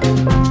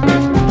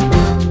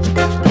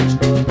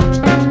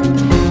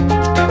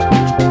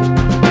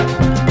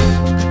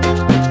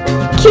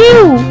 Q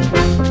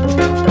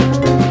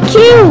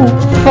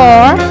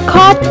for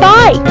quad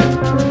bike.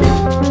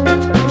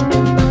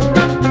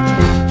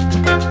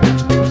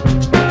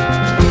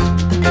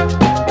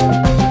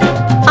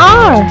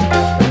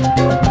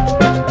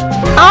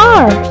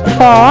 R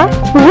for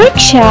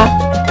rickshaw.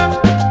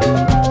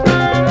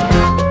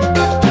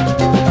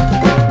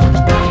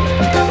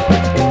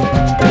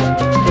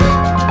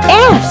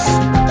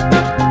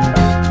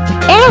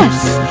 S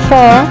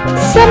for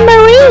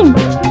submarine.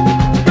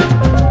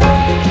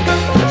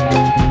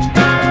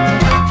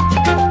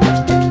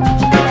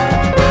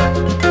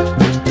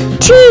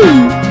 T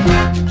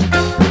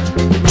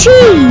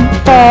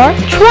for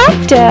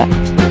tractor.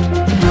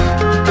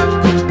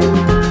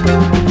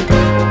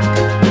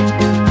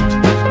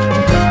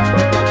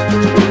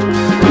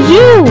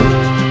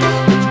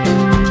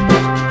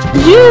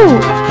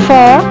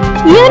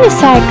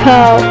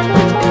 unicycle.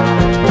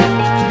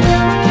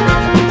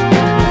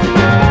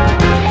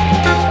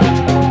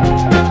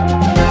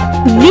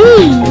 V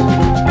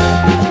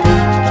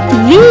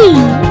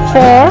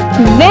for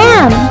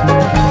van.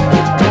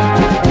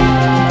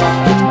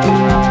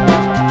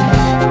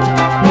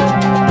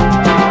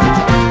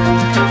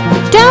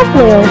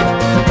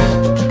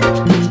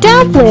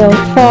 W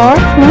for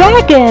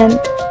wagon.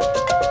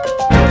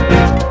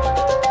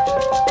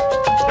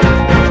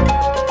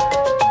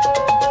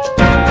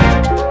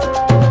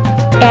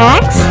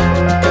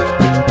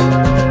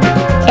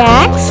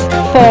 X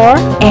for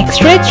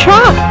extra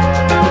truck.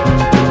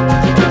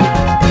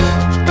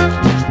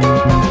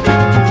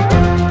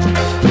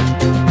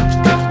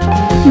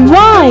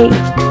 Y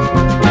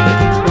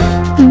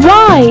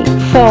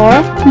for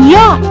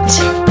yacht.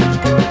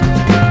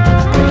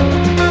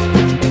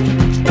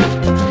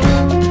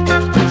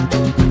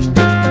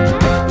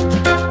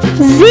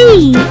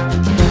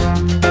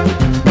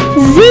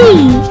 Z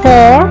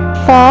for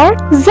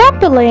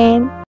zeppelin.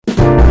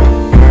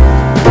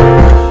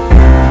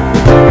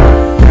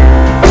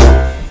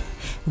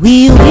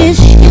 We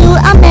wish you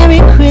a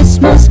Merry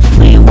Christmas.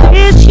 We